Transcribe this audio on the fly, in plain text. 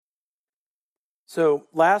So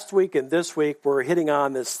last week and this week, we're hitting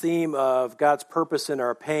on this theme of God's purpose in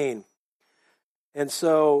our pain. And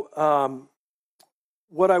so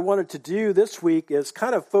what I wanted to do this week is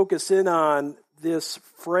kind of focus in on this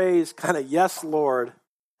phrase, kind of, yes, Lord.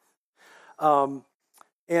 I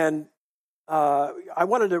wanted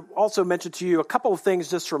to also mention to you a couple of things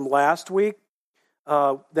just from last week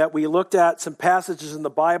that we looked at, some passages in the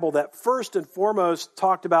Bible that first and foremost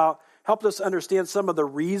helped us understand some of the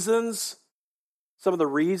reasons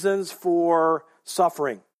for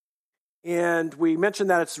suffering. And we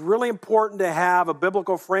mentioned that it's really important to have a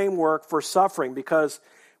biblical framework for suffering because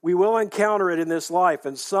we will encounter it in this life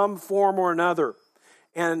in some form or another.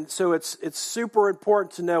 And so it's super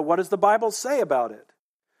important to know, what does the Bible say about it?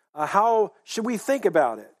 How should we think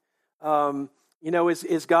about it?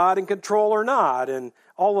 Is God in control or not? And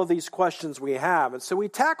all of these questions we have. And so we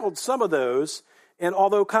tackled some of those, and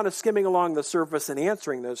although kind of skimming along the surface and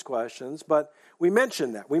answering those questions, but we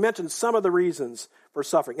mentioned that. We mentioned some of the reasons for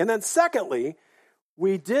suffering. And then secondly,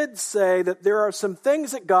 we did say that there are some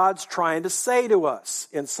things that God's trying to say to us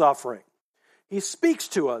in suffering. He speaks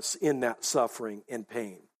to us in that suffering and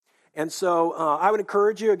pain. And so I would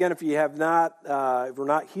encourage you, again, if you have not, if we're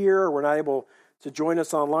not here or we're not able to join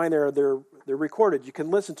us online, they're recorded. You can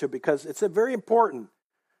listen to it because it's very important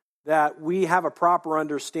that we have a proper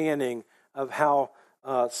understanding of how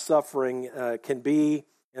suffering can be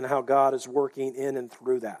and how God is working in and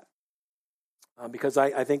through that. Because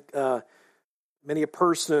I think many a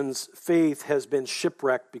person's faith has been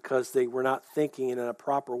shipwrecked because they were not thinking in a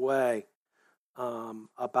proper way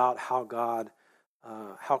about how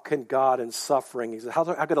can God in suffering, how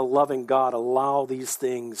could a loving God allow these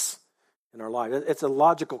things in our life? It's a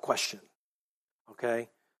logical question, okay?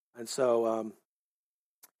 And so,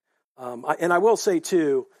 I will say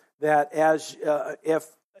too that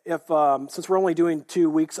if since we're only doing 2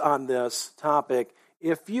 weeks on this topic,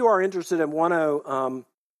 if you are interested and want to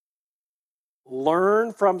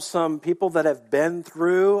learn from some people that have been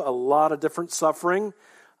through a lot of different suffering,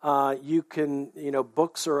 you can,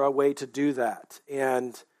 books are a way to do that.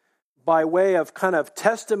 And by way of kind of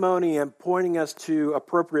testimony and pointing us to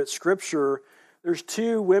appropriate scripture, there's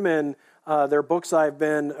 2 women, their books I've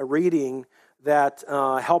been reading that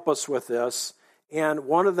help us with this. And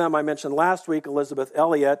one of them I mentioned last week, Elizabeth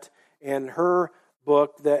Elliot, and her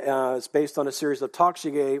book that is based on a series of talks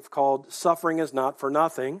she gave called Suffering is Not for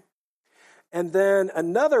Nothing. And then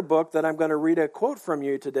another book that I'm going to read a quote from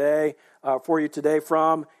you today,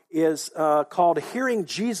 is called Hearing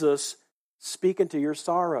Jesus Speak Into Your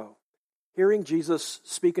Sorrow. Hearing Jesus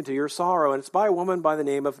Speak Into Your Sorrow. And it's by a woman by the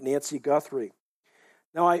name of Nancy Guthrie.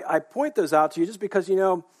 Now, I point those out to you just because,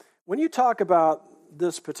 when you talk about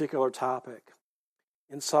this particular topic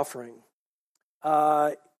in suffering,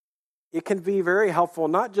 it can be very helpful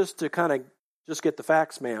not just to kind of just get the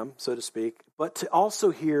facts, ma'am, so to speak, but to also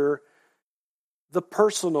hear the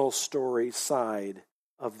personal story side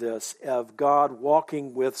of this, of God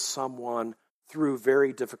walking with someone through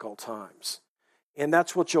very difficult times. And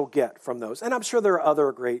that's what you'll get from those. And I'm sure there are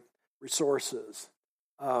other great resources.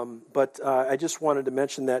 But I just wanted to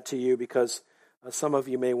mention that to you because some of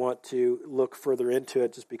you may want to look further into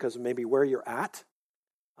it just because of maybe where you're at,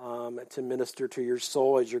 to minister to your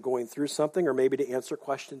soul as you're going through something, or maybe to answer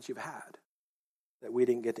questions you've had that we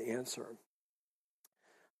didn't get to answer.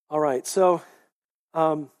 All right, so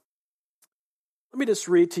let me just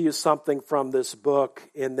read to you something from this book,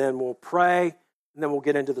 and then we'll pray, and then we'll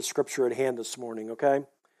get into the scripture at hand this morning, okay?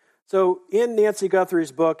 So in Nancy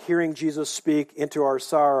Guthrie's book, Hearing Jesus Speak Into Our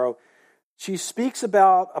Sorrow, she speaks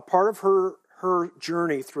about a part of her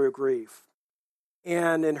journey through grief.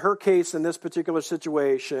 And in her case, in this particular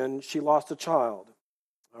situation, she lost a child,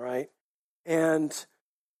 all right? And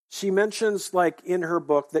she mentions, like in her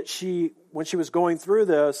book, that when she was going through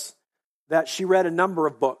this, that she read a number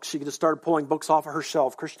of books. She just started pulling books off of her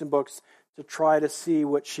shelf, Christian books, to try to see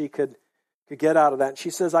what she could get out of that. And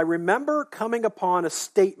she says, I remember coming upon a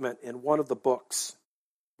statement in one of the books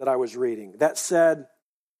that I was reading that said,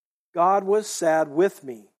 God was sad with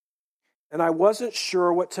me, and I wasn't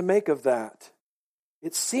sure what to make of that.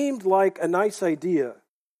 It seemed like a nice idea,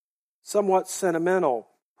 somewhat sentimental,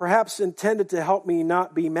 perhaps intended to help me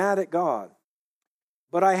not be mad at God.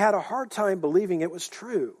 But I had a hard time believing it was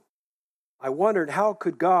true. I wondered, how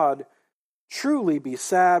could God truly be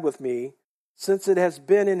sad with me, since it has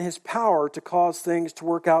been in his power to cause things to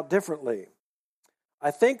work out differently? I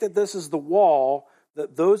think that this is the wall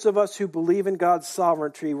that those of us who believe in God's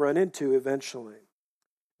sovereignty run into eventually.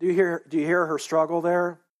 Do you hear her struggle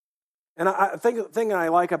there? And I think the thing I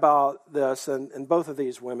like about this, and both of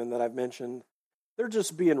these women that I've mentioned, they're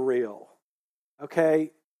just being real,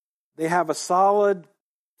 okay? They have a solid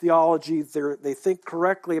theology. They think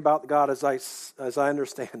correctly about God as I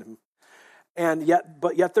understand him. And yet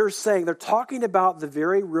they're talking about the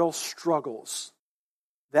very real struggles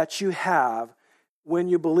that you have when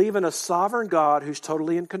you believe in a sovereign God who's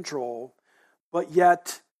totally in control, but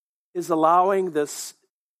yet is allowing this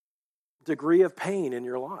degree of pain in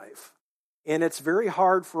your life. And it's very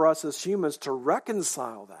hard for us as humans to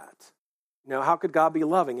reconcile that. How could God be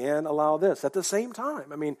loving and allow this at the same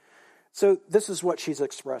time? So this is what she's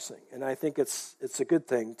expressing. And I think it's a good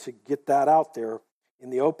thing to get that out there in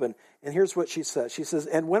the open. And here's what she says. She says,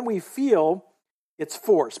 and when we feel its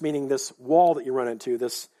force, meaning this wall that you run into,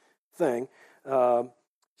 this thing,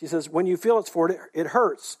 she says, when you feel its force, it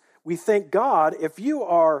hurts. We think, God, if you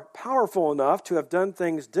are powerful enough to have done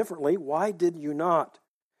things differently, why did you not?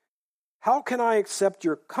 How can I accept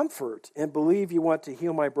your comfort and believe you want to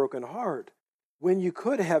heal my broken heart when you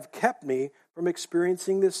could have kept me from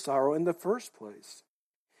experiencing this sorrow in the first place?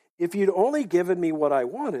 If you'd only given me what I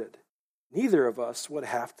wanted, neither of us would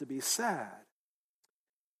have to be sad.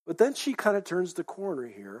 But then she kind of turns the corner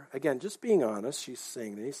here. Again, just being honest, she's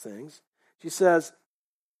saying these things. She says,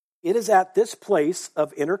 it is at this place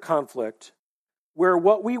of inner conflict where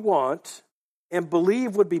what we want and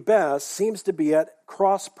believe would be best seems to be at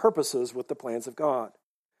cross purposes with the plans of God.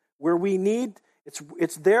 Where we need,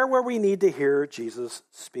 it's there where we need to hear Jesus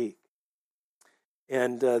speak.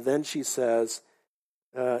 And then she says,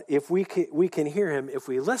 if we can hear him if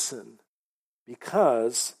we listen,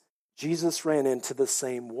 because Jesus ran into the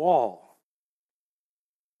same wall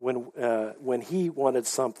when he wanted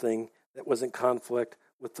something that was in conflict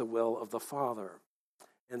with the will of the Father.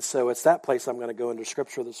 And so it's that place I'm going to go into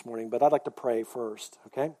Scripture this morning, but I'd like to pray first,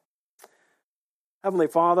 okay? Heavenly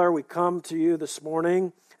Father, we come to you this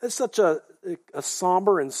morning. It's such a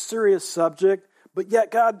somber and serious subject, but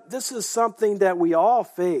yet, God, this is something that we all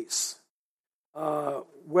face,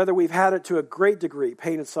 whether we've had it to a great degree,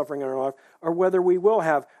 pain and suffering in our life, or whether we will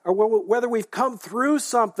have, or whether we've come through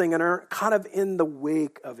something and are kind of in the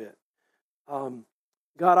wake of it.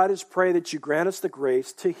 God, I just pray that you grant us the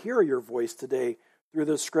grace to hear your voice today through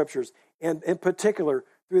the Scriptures, and in particular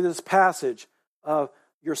through this passage of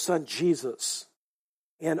your Son Jesus,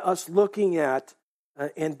 and us looking at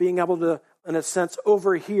and being able to, in a sense,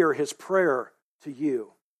 overhear his prayer to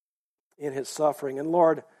you in his suffering. And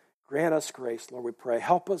Lord, grant us grace, Lord, we pray.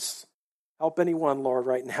 Help us, help anyone, Lord,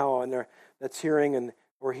 right now and there that's hearing and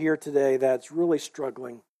or here today that's really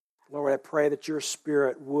struggling. Lord, I pray that your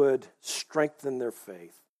Spirit would strengthen their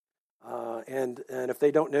faith. And if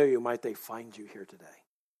they don't know you, might they find you here today.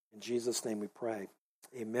 In Jesus' name we pray.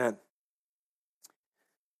 Amen.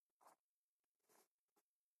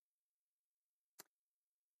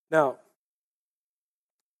 Now,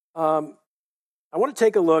 I want to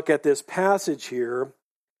take a look at this passage here,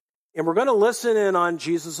 and we're going to listen in on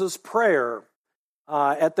Jesus' prayer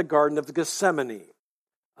at the Garden of Gethsemane.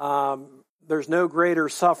 There's no greater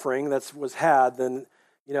suffering that was had than,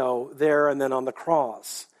 there and then on the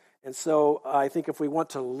cross. And so I think if we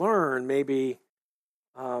want to learn maybe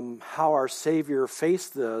how our Savior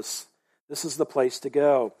faced this is the place to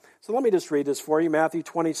go. So let me just read this for you. Matthew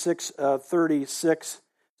 26, 36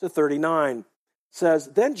 to 39 says,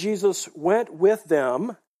 Then Jesus went with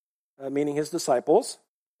them, meaning his disciples,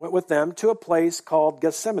 went with them to a place called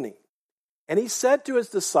Gethsemane. And he said to his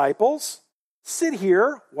disciples, Sit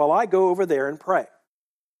here while I go over there and pray.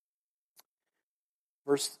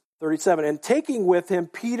 Verse 37, and taking with him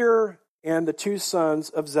Peter and the two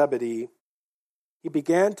sons of Zebedee, he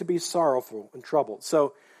began to be sorrowful and troubled.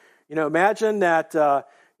 So, imagine that,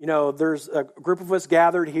 there's a group of us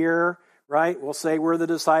gathered here, right? We'll say we're the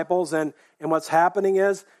disciples, and what's happening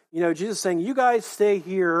is, Jesus is saying, you guys stay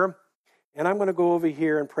here, and I'm going to go over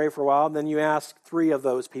here and pray for a while. And then you ask 3 of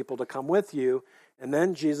those people to come with you. And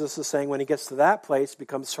then Jesus is saying, when he gets to that place,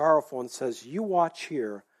 becomes sorrowful and says, you watch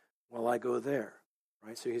here while I go there.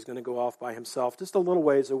 Right? So he's going to go off by himself just a little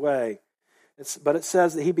ways away. But it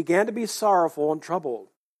says that he began to be sorrowful and troubled.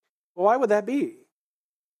 Well, why would that be?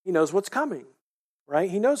 He knows what's coming, right?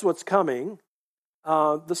 He knows what's coming,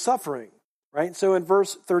 the suffering, right? So in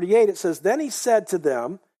verse 38, it says, Then he said to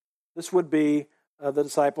them, this would be the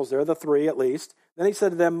disciples there, the 3 at least. Then he said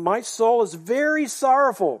to them, My soul is very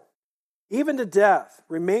sorrowful, even to death.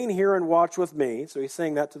 Remain here and watch with me. So he's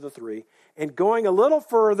saying that to the 3. And going a little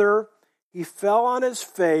further, he fell on his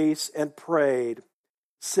face and prayed,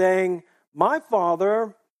 saying, My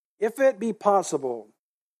Father, if it be possible,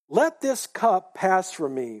 let this cup pass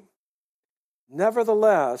from me.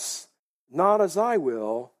 Nevertheless, not as I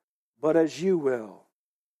will, but as you will.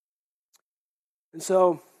 And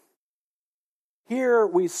so here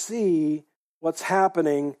we see what's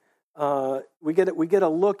happening we get a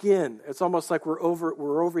look in. It's almost like we're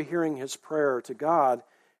overhearing his prayer to God.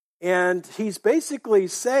 And he's basically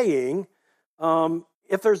saying,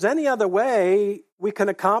 if there's any other way we can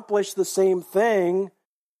accomplish the same thing,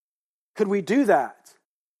 could we do that?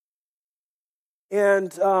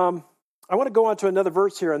 And I want to go on to another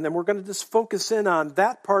verse here, and then we're going to just focus in on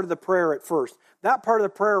that part of the prayer at first. That part of the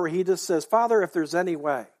prayer where he just says, Father, if there's any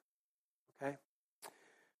way. Okay?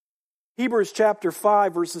 Hebrews chapter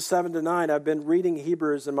 5, verses 7 to 9. I've been reading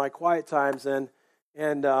Hebrews in my quiet times, and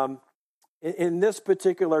in this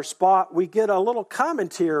particular spot, we get a little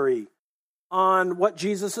commentary on what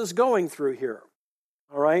Jesus is going through here.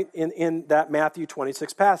 All right? In that Matthew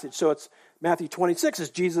 26 passage. So it's Matthew 26 is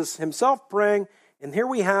Jesus himself praying, and here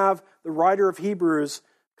we have the writer of Hebrews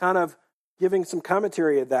kind of giving some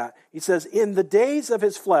commentary of that. He says, in the days of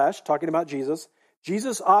his flesh, talking about Jesus,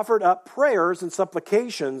 Jesus offered up prayers and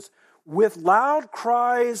supplications with loud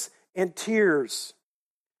cries and tears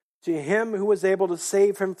to him who was able to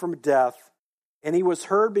save him from death, and he was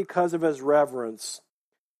heard because of his reverence.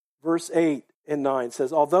 Verse 8 and 9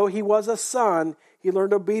 says, although he was a son, he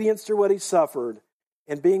learned obedience through what he suffered,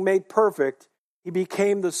 and being made perfect, he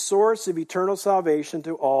became the source of eternal salvation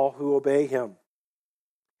to all who obey him.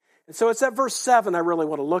 And so it's at verse 7 I really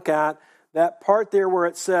want to look at, that part there where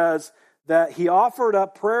it says that he offered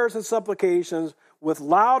up prayers and supplications with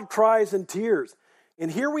loud cries and tears. And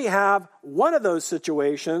here we have one of those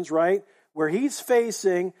situations, right, where he's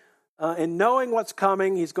facing and knowing what's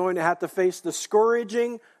coming. He's going to have to face the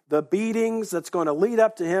scourging, the beatings that's going to lead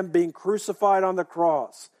up to him being crucified on the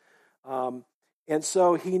cross. And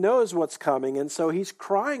so he knows what's coming, and so he's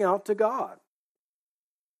crying out to God,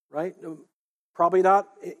 right? Probably not,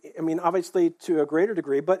 I mean, obviously to a greater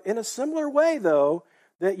degree, but in a similar way, though,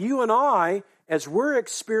 that you and I, as we're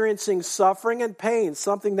experiencing suffering and pain,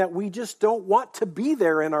 something that we just don't want to be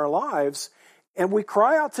there in our lives, and we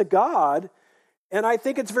cry out to God, and I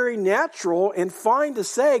think it's very natural and fine to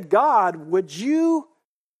say, God, would you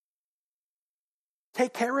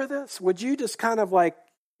take care of this? Would you just kind of like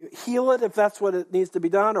heal it if that's what it needs to be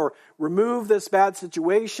done, or remove this bad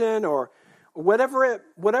situation, or whatever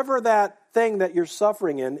that thing that you're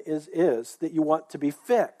suffering in is that you want to be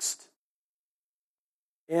fixed.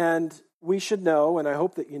 And we should know, and I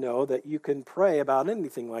hope that you know, that you can pray about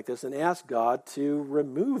anything like this and ask God to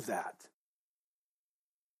remove that.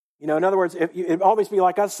 You know, in other words, it'd always be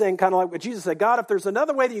like us saying, kind of like what Jesus said, God, if there's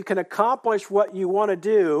another way that you can accomplish what you want to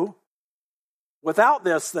do without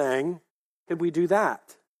this thing, could we do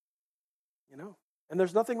that? You know, and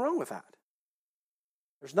there's nothing wrong with that.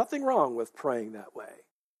 There's nothing wrong with praying that way.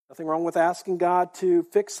 Nothing wrong with asking God to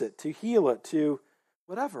fix it, to heal it, to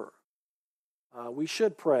whatever. We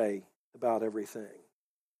should pray about everything.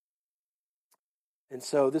 And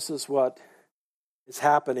so this is what is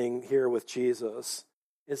happening here with Jesus,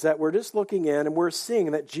 is that we're just looking in and we're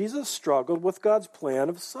seeing that Jesus struggled with God's plan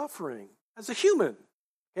of suffering as a human.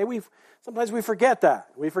 Okay, sometimes we forget that.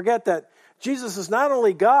 We forget that Jesus is not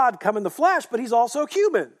only God come in the flesh, but he's also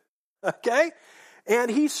human. Okay? And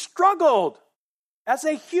he struggled as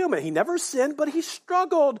a human. He never sinned, but he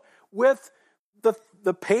struggled with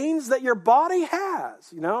the pains that your body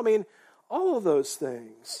has. You know, I mean, all of those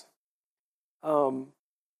things.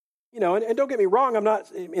 You know, and don't get me wrong, I'm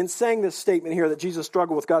not in saying this statement here that Jesus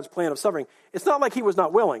struggled with God's plan of suffering. It's not like he was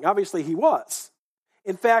not willing. Obviously, he was.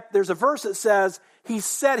 In fact, there's a verse that says he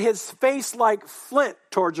set his face like flint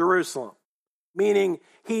toward Jerusalem, meaning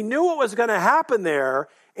he knew what was going to happen there,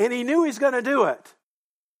 and he knew he's going to do it.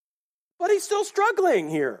 But he's still struggling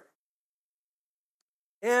here.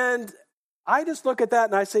 And I just look at that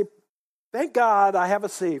and I say, thank God I have a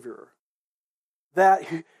Savior that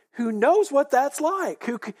who knows what that's like,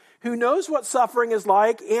 who knows what suffering is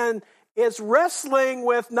like, and is wrestling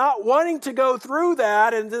with not wanting to go through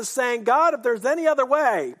that and just saying, God, if there's any other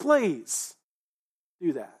way, please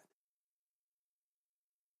do that.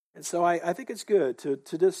 And so I think it's good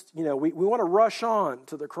to just, you know, we want to rush on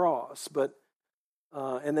to the cross, but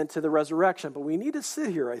and then to the resurrection, but we need to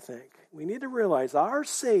sit here, I think. We need to realize our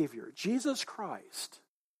Savior, Jesus Christ,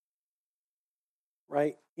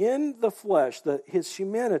 right, in the flesh, his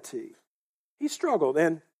humanity, he struggled.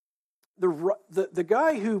 And the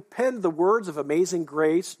guy who penned the words of Amazing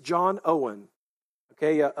Grace, John Owen,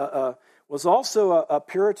 okay, was also a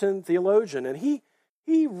Puritan theologian, and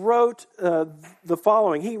he wrote the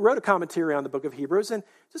following. He wrote a commentary on the book of Hebrews, and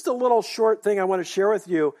just a little short thing I want to share with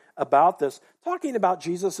you about this, talking about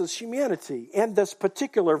Jesus' humanity and this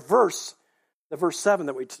particular verse, the verse 7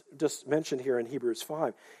 that we just mentioned here in Hebrews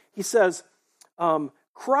 5. He says,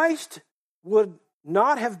 Christ would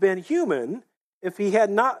not have been human if he had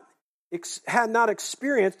not had not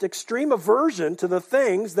experienced extreme aversion to the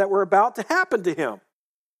things that were about to happen to him.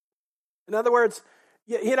 In other words,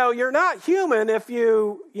 you're not human if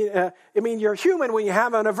you're human when you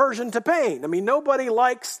have an aversion to pain. I mean, nobody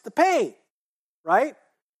likes the pain, right?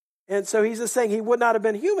 And so he's just saying he would not have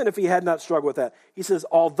been human if he had not struggled with that. He says,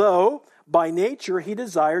 although by nature he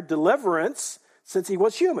desired deliverance since he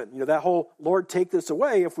was human. That whole, Lord, take this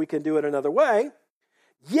away if we can do it another way.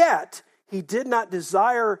 Yet he did not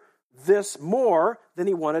desire this more than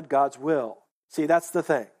he wanted God's will. See, that's the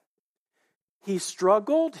thing. He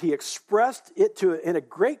struggled, he expressed it in a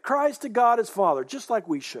great cries to God his Father, just like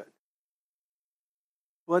we should.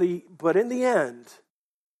 But in the end,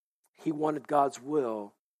 he wanted God's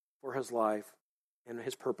will for his life and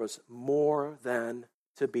his purpose more than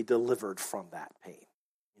to be delivered from that pain,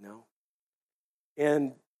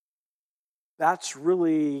 And that's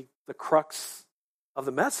really the crux of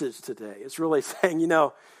the message today. It's really saying,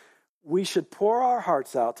 we should pour our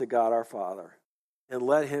hearts out to God our Father and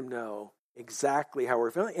let him know exactly how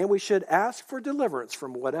we're feeling. And we should ask for deliverance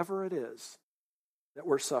from whatever it is that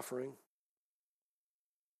we're suffering.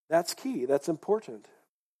 That's key. That's important.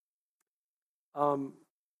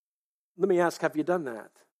 Let me ask, have you done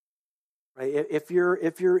that? Right? If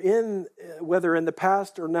you're in, whether in the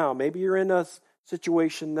past or now, maybe you're in a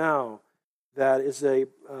situation now that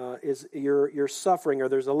you're suffering, or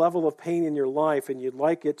there's a level of pain in your life and you'd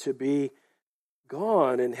like it to be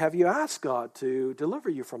gone, and have you asked God to deliver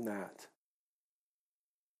you from that?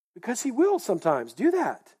 Because he will sometimes do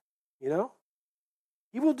that, He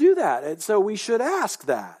will do that, and so we should ask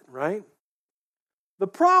that, right? The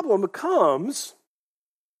problem comes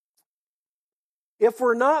if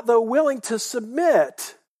we're not, though, willing to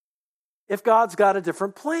submit if God's got a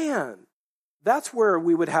different plan. That's where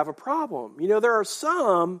we would have a problem. There are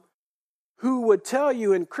some who would tell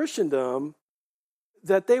you in Christendom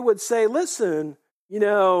that they would say, listen,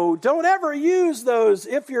 don't ever use those,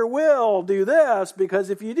 if your will, do this,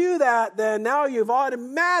 because if you do that, then now you've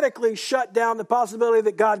automatically shut down the possibility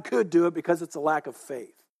that God could do it because it's a lack of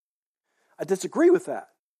faith. I disagree with that.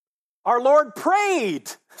 Our Lord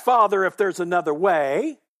prayed, Father, if there's another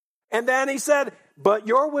way, and then he said, but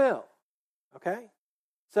your will, okay?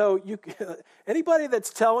 So anybody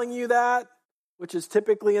that's telling you that, which is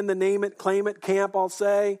typically in the name it, claim it camp, I'll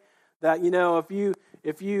say, that,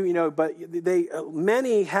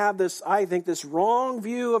 many have this, I think, this wrong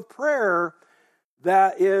view of prayer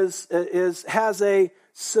that has a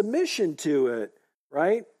submission to it,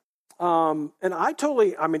 right? And I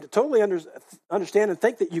totally understand and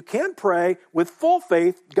think that you can pray with full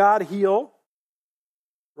faith, God heal,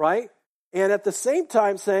 right? And at the same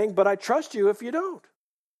time saying, but I trust you if you don't.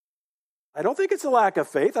 I don't think it's a lack of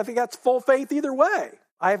faith. I think that's full faith either way.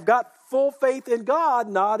 I've got full faith in God,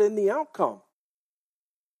 not in the outcome.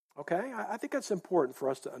 Okay? I think that's important for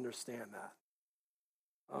us to understand that.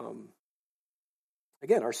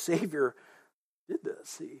 Again, our Savior did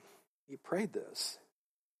this. He prayed this.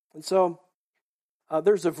 And so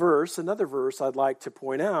there's another verse I'd like to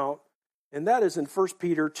point out, and that is in 1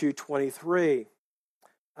 Peter 2:23.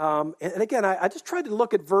 And again, I just tried to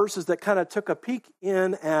look at verses that kind of took a peek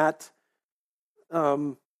in at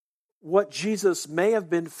what Jesus may have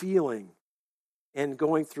been feeling and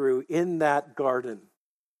going through in that garden,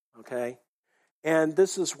 okay? And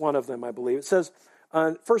this is one of them, I believe. It says,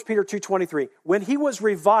 1 Peter 2:23, when he was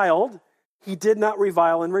reviled, he did not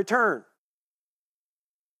revile in return.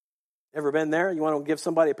 Ever been there? You want to give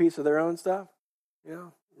somebody a piece of their own stuff?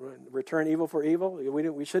 Return evil for evil?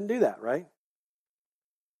 We shouldn't do that, right?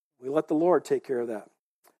 We let the Lord take care of that.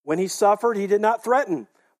 When he suffered, he did not threaten,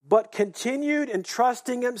 but continued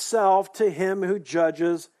entrusting himself to him who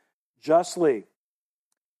judges justly.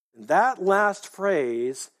 And that last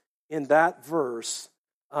phrase in that verse,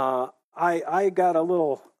 I got a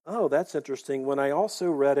little, that's interesting, when I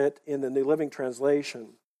also read it in the New Living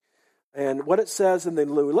Translation. And what it says in the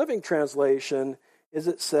New Living Translation is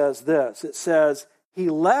it says this. It says, he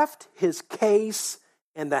left his case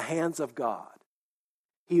in the hands of God.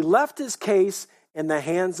 He left his case in the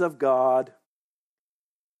hands of God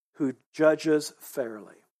who judges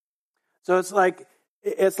fairly. So it's like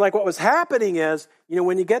what was happening is,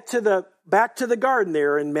 when you get back to the garden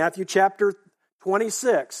there in Matthew chapter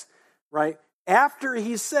 26, right? After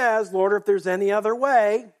he says, Lord, if there's any other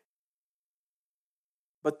way,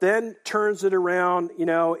 but then turns it around,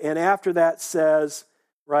 and after that says,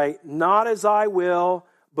 right, not as I will,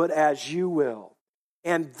 but as you will.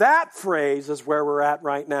 And that phrase is where we're at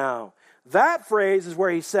right now. That phrase is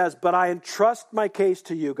where he says, but I entrust my case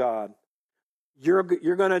to you, God. You're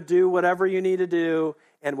going to do whatever you need to do,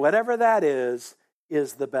 and whatever that is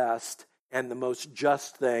the best and the most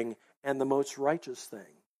just thing, and the most righteous thing.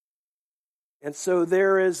 And so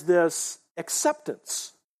there is this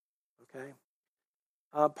acceptance, okay?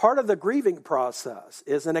 Part of the grieving process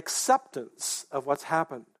is an acceptance of what's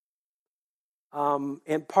happened.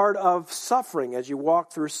 And part of suffering, as you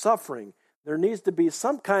walk through suffering, there needs to be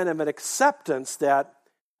some kind of an acceptance that,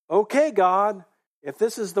 okay, God, if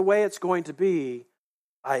this is the way it's going to be,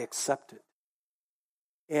 I accept it.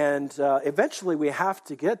 And eventually we have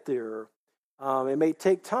to get there. It may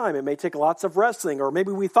take time. It may take lots of wrestling, or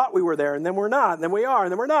maybe we thought we were there, and then we're not, and then we are,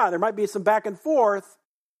 and then we're not. There might be some back and forth,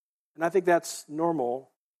 and I think that's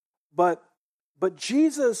normal. But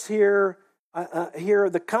Jesus here,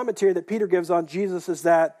 the commentary that Peter gives on Jesus is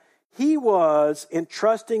that he was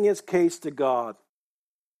entrusting his case to God.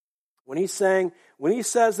 When he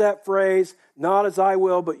says that phrase, not as I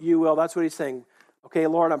will, but you will, that's what he's saying. Okay,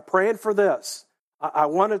 Lord, I'm praying for this. I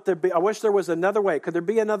want it to be, I wish there was another way. Could there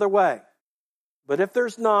be another way? But if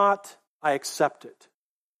there's not, I accept it.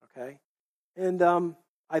 Okay? And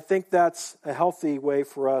I think that's a healthy way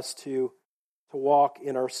for us to walk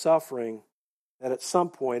in our suffering, that at some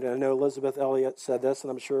point, and I know Elizabeth Elliot said this,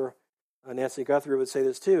 and I'm sure Nancy Guthrie would say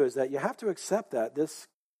this too, is that you have to accept that this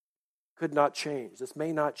could not change. This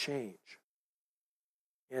may not change.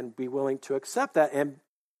 And be willing to accept that and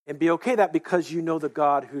be okay with that because you know the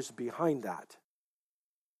God who's behind that.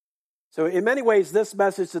 So in many ways, this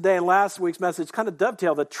message today and last week's message kind of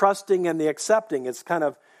dovetail. The trusting and the accepting. It's kind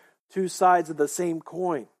of two sides of the same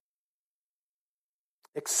coin.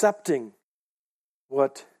 Accepting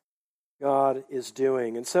what God is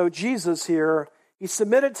doing. And so Jesus here, he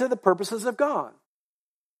submitted to the purposes of God.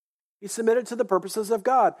 He submitted to the purposes of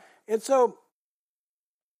God. And so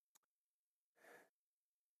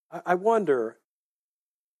I wonder,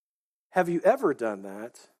 have you ever done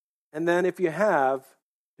that? And then if you have,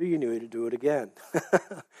 do you need to do it again?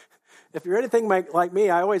 If you're anything like me,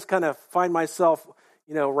 I always kind of find myself,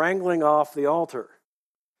 wrangling off the altar.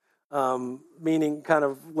 Meaning kind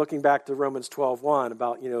of looking back to Romans 12:1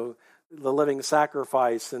 about, the living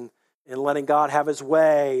sacrifice and letting God have his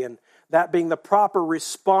way. And that being the proper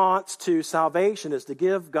response to salvation is to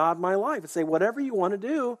give God my life and say, whatever you want to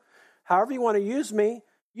do, however you want to use me.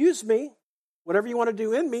 Whatever you want to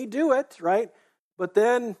do in me, do it, right? But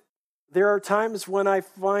then there are times when I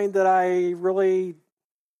find that I really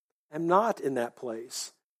am not in that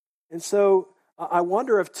place. And so I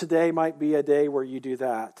wonder if today might be a day where you do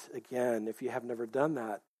that again, if you have never done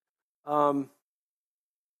that. Because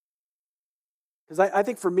I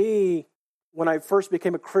think for me, when I first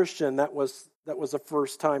became a Christian, that was the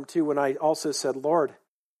first time too, when I also said, Lord,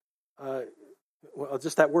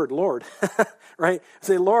 just that word, Lord, right?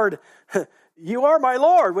 Say, Lord, you are my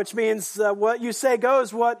Lord, which means what you say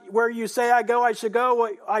goes, where you say I go, I should go,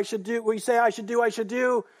 what I should do, what you say I should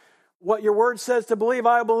do, what your word says to believe,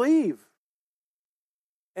 I believe.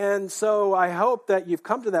 And so I hope that you've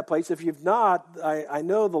come to that place. If you've not, I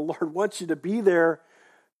know the Lord wants you to be there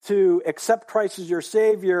to accept Christ as your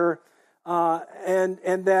Savior,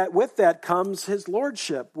 and that with that comes his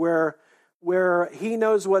lordship, where he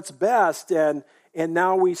knows what's best, and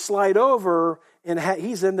now we slide over, and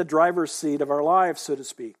he's in the driver's seat of our lives, so to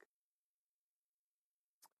speak.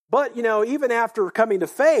 But, even after coming to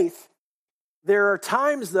faith, there are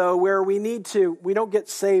times, though, where we don't get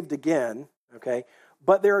saved again, okay?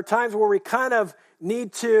 But there are times where we kind of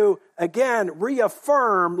need to, again,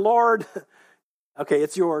 reaffirm, Lord, okay,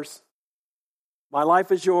 it's yours. My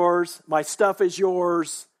life is yours. My stuff is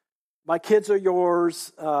yours. My kids are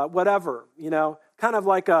yours. Whatever, kind of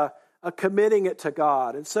like a committing it to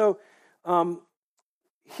God. And so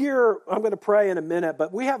here, I'm going to pray in a minute,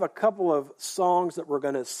 but we have a couple of songs that we're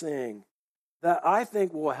going to sing that I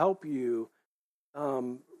think will help you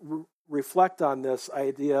reflect on this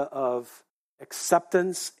idea of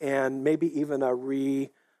acceptance and maybe even a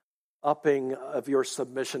re-upping of your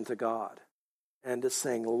submission to God and just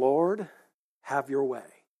saying, Lord, have your way,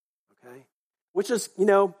 okay? Which is,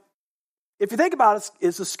 if you think about it,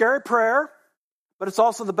 it's a scary prayer, but it's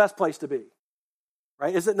also the best place to be,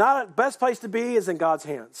 right? Is it not the best place to be is in God's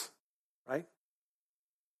hands, right?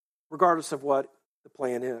 Regardless of what the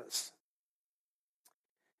plan is.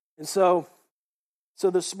 And so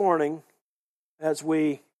this morning, as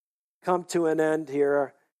we come to an end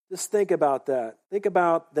here, just think about that. Think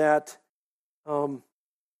about that God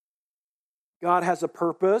has a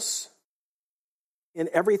purpose in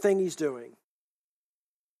everything he's doing.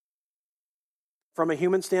 From a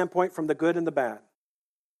human standpoint, from the good and the bad.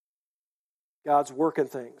 God's working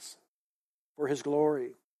things for his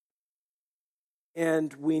glory.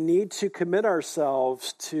 And we need to commit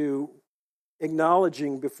ourselves to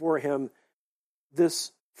acknowledging before him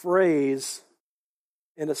this phrase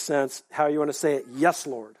in a sense, how you want to say it, yes,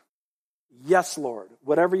 Lord. Yes, Lord.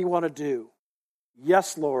 Whatever you want to do.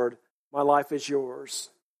 Yes, Lord, my life is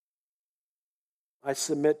yours. I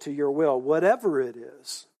submit to your will, whatever it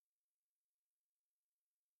is.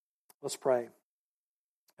 Let's pray.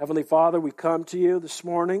 Heavenly Father, we come to you this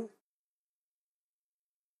morning,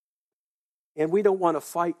 and we don't want to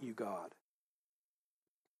fight you, God.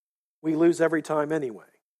 We lose every time anyway.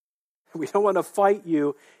 We don't want to fight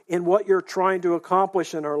you in what you're trying to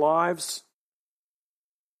accomplish in our lives.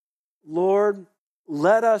 Lord,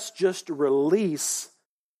 let us just release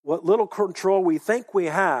what little control we think we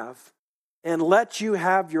have and let you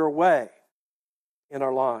have your way in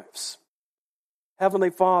our lives. Heavenly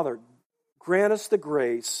Father, grant us the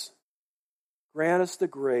grace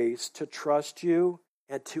to trust you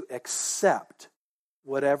and to accept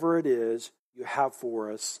whatever it is you have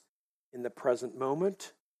for us in the present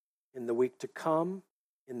moment, in the week to come,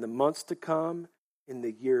 in the months to come, in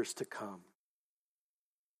the years to come.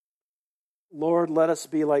 Lord, let us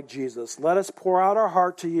be like Jesus. Let us pour out our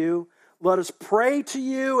heart to you. Let us pray to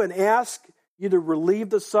you and ask you to relieve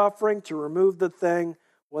the suffering, to remove the thing,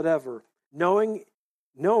 whatever. Knowing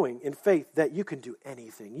in faith that you can do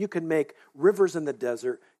anything. You can make rivers in the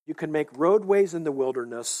desert. You can make roadways in the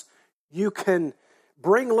wilderness. You can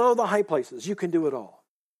bring low the high places. You can do it all.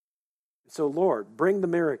 So, Lord, bring the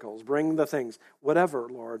miracles, bring the things, whatever,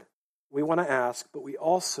 Lord, we want to ask, but we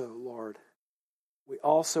also, Lord,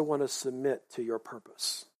 want to submit to your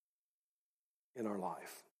purpose in our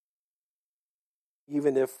life.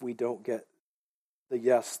 Even if we don't get the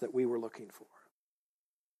yes that we were looking for.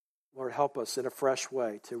 Lord, help us in a fresh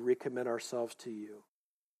way to recommit ourselves to you,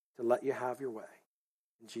 to let you have your way.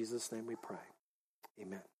 In Jesus' name we pray.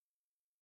 Amen.